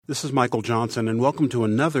This is Michael Johnson, and welcome to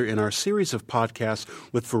another in our series of podcasts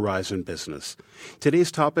with Verizon Business.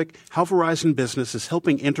 Today's topic, how Verizon Business is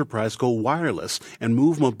helping enterprise go wireless and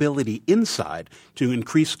move mobility inside to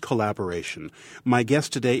increase collaboration. My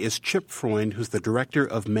guest today is Chip Freund, who's the Director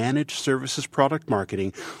of Managed Services Product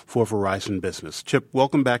Marketing for Verizon Business. Chip,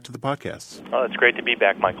 welcome back to the podcast. Oh, it's great to be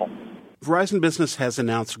back, Michael. Verizon Business has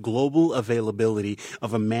announced global availability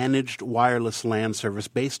of a managed wireless LAN service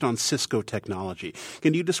based on Cisco technology.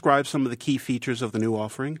 Can you describe some of the key features of the new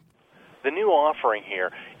offering? The new offering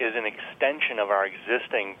here is an extension of our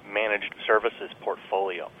existing managed services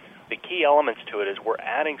portfolio. The key elements to it is we're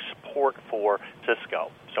adding support for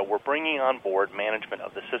Cisco. So we're bringing on board management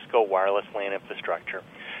of the Cisco wireless LAN infrastructure,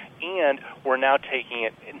 and we're now taking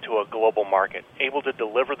it into a global market, able to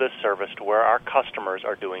deliver this service to where our customers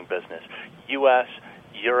are doing business, U.S.,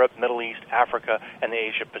 Europe, Middle East, Africa, and the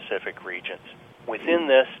Asia-Pacific regions. Within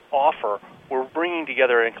this offer, we're bringing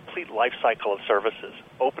together a complete life cycle of services,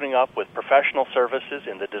 opening up with professional services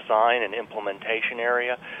in the design and implementation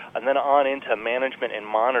area, and then on into management and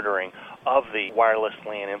monitoring of the wireless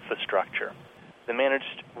LAN infrastructure. The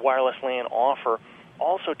managed wireless LAN offer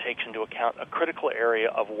also takes into account a critical area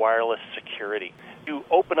of wireless security. You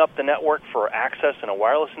open up the network for access in a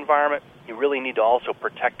wireless environment, you really need to also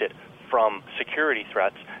protect it from security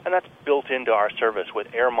threats, and that's built into our service with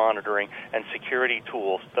air monitoring and security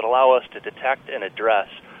tools that allow us to detect and address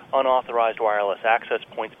unauthorized wireless access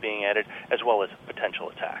points being added, as well as potential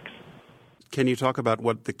attacks. Can you talk about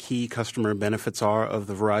what the key customer benefits are of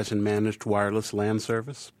the Verizon Managed Wireless LAN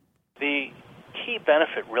service? The key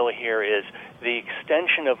benefit really here is the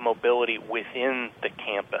extension of mobility within the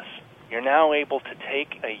campus. You're now able to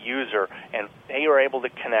take a user and they are able to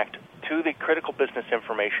connect to the critical business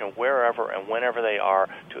information wherever and whenever they are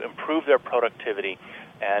to improve their productivity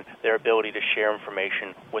and their ability to share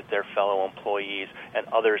information with their fellow employees and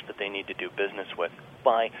others that they need to do business with.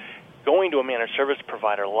 By going to a managed service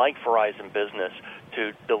provider like Verizon Business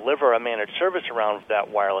to deliver a managed service around that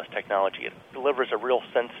wireless technology, it delivers a real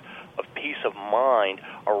sense of peace of mind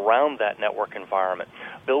around that network environment.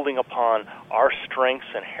 Building upon our strengths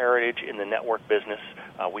and heritage in the network business,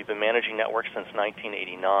 we've been managing networks since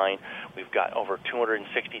 1989. We've got over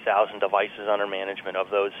 260,000 devices under management.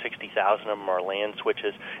 Of those, 60,000 of them are LAN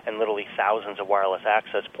switches and literally thousands of wireless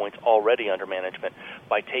access points already under management.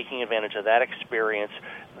 By taking advantage of that experience,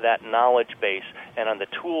 that knowledge base, and on the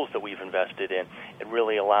tools that we've invested in, it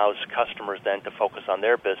really allows customers then to focus on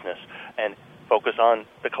their business and focus on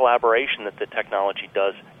the collaboration that the technology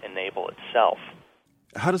does enable itself.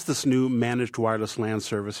 How does this new managed wireless LAN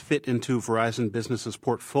service fit into Verizon Business's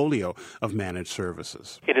portfolio of managed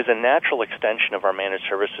services? It is a natural extension of our managed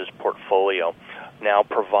services portfolio, now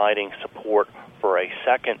providing support for a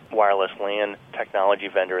second wireless LAN technology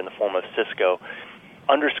vendor in the form of Cisco,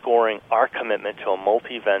 underscoring our commitment to a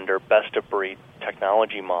multi-vendor, best-of-breed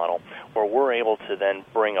technology model where we're able to then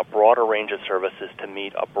bring a broader range of services to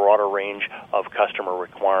meet a broader range of customer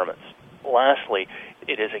requirements. Lastly,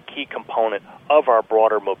 it is a key component of our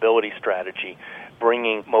broader mobility strategy,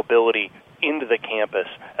 bringing mobility into the campus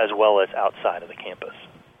as well as outside of the campus.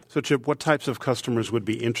 So, Chip, what types of customers would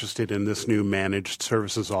be interested in this new managed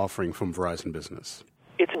services offering from Verizon Business?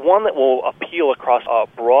 It's one that will appeal across a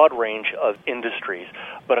broad range of industries,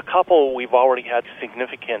 but a couple we've already had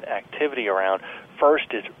significant activity around. First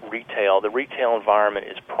is retail. The retail environment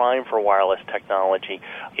is prime for wireless technology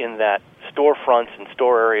in that storefronts and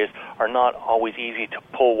store areas are not always easy to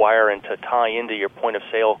pull wire and to tie into your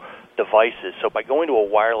point-of-sale devices. So by going to a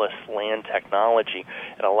wireless LAN technology,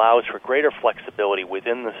 it allows for greater flexibility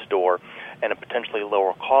within the store and a potentially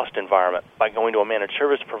lower cost environment. By going to a managed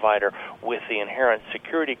service provider with the inherent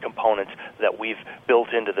security components that we've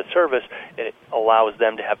built into the service, it allows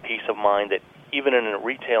them to have peace of mind that even in a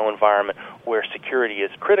retail environment where security is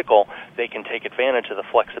critical, they can take advantage of the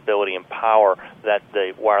flexibility and power that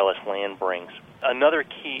the wireless LAN brings. Another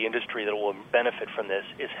key industry that will benefit from this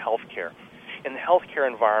is healthcare. In the healthcare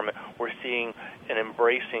environment, we're seeing an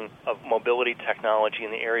embracing of mobility technology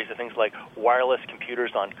in the areas of things like wireless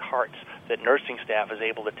computers on carts that nursing staff is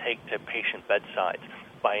able to take to patient bedsides.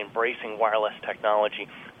 By embracing wireless technology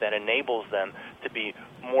that enables them to be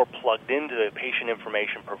more plugged into the patient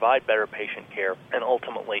information, provide better patient care, and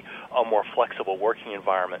ultimately a more flexible working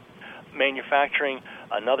environment. Manufacturing,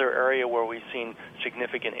 another area where we've seen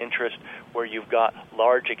significant interest, where you've got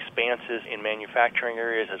large expanses in manufacturing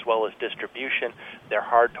areas as well as distribution. They're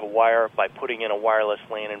hard to wire. By putting in a wireless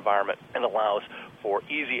LAN environment, and allows for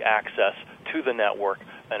easy access to the network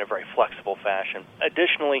in a very flexible fashion.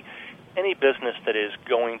 Additionally, any business that is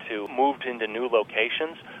going to move into new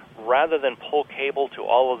locations, rather than pull cable to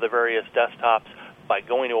all of the various desktops, by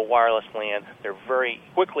going to a wireless LAN, they're very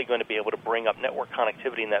quickly going to be able to bring up network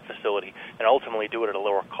connectivity in that facility and ultimately do it at a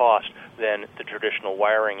lower cost than the traditional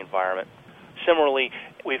wiring environment. Similarly,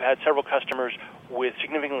 we've had several customers with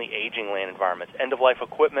significantly aging LAN environments, end-of-life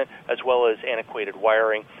equipment as well as antiquated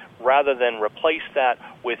wiring. Rather than replace that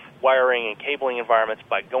with wiring and cabling environments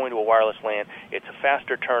by going to a wireless LAN, it's a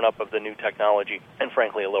faster turn-up of the new technology and,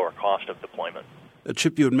 frankly, a lower cost of deployment.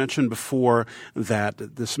 Chip, you had mentioned before that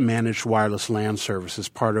this managed wireless LAN service is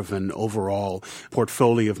part of an overall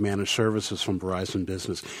portfolio of managed services from Verizon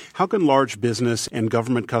Business. How can large business and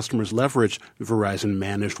government customers leverage Verizon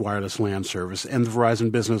managed wireless LAN service and the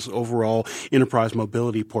Verizon Business overall enterprise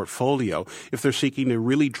mobility portfolio if they're seeking to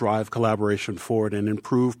really drive collaboration forward and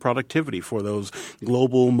improve productivity for those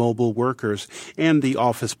global mobile workers and the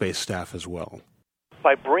office-based staff as well?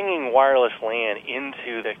 By bringing wireless LAN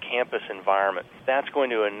into the campus environment, that's going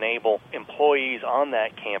to enable employees on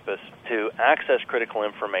that campus to access critical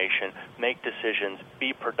information, make decisions,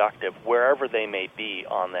 be productive wherever they may be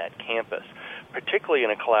on that campus. Particularly in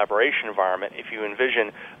a collaboration environment, if you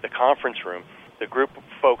envision the conference room, the group of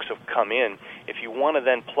folks have come in. If you want to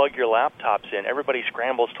then plug your laptops in, everybody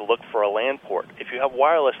scrambles to look for a LAN port. If you have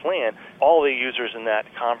wireless LAN, all the users in that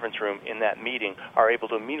conference room, in that meeting, are able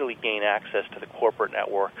to immediately gain access to the corporate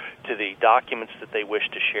network, to the documents that they wish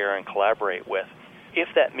to share and collaborate with. If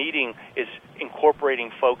that meeting is incorporating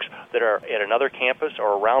folks that are at another campus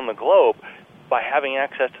or around the globe, by having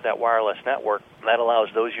access to that wireless network, that allows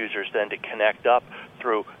those users then to connect up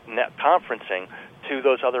through net conferencing to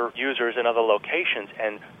those other users in other locations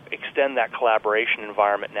and extend that collaboration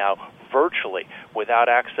environment now virtually. Without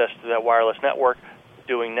access to that wireless network,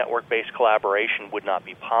 doing network-based collaboration would not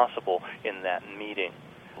be possible in that meeting.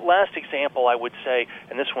 Last example I would say,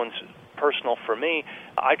 and this one's personal for me,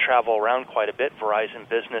 I travel around quite a bit. Verizon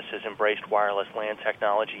Business has embraced wireless LAN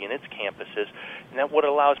technology in its campuses. And that what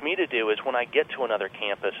it allows me to do is when I get to another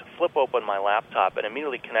campus, flip open my laptop and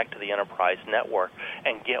immediately connect to the enterprise network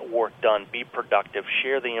and get work done, be productive,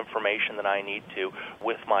 share the information that I need to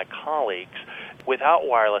with my colleagues. Without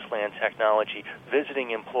wireless LAN technology,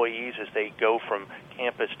 visiting employees as they go from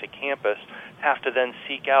campus to campus have to then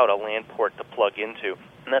seek out a LAN port to plug into.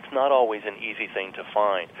 And that's not always an easy thing to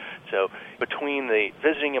find. So between the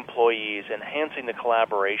visiting employees, enhancing the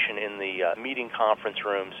collaboration in the meeting conference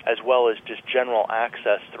rooms, as well as just general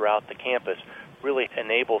access throughout the campus, really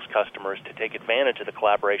enables customers to take advantage of the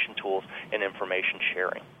collaboration tools and information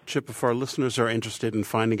sharing. Chip, if our listeners are interested in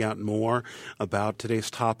finding out more about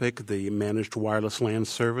today's topic, the managed wireless LAN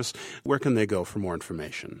service, where can they go for more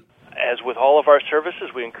information? As with all of our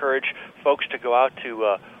services, we encourage folks to go out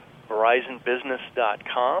to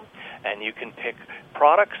VerizonBusiness.com, and you can pick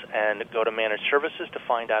products and go to Managed Services to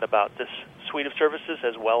find out about this suite of services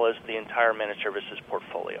as well as the entire Managed Services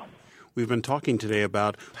portfolio. We've been talking today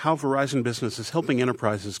about how Verizon Business is helping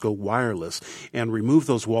enterprises go wireless and remove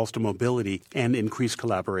those walls to mobility and increase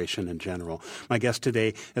collaboration in general. My guest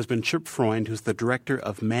today has been Chip Freund, who's the Director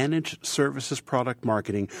of Managed Services Product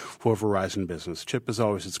Marketing for Verizon Business. Chip, as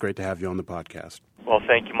always, it's great to have you on the podcast. Well,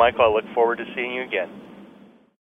 thank you, Michael. I look forward to seeing you again.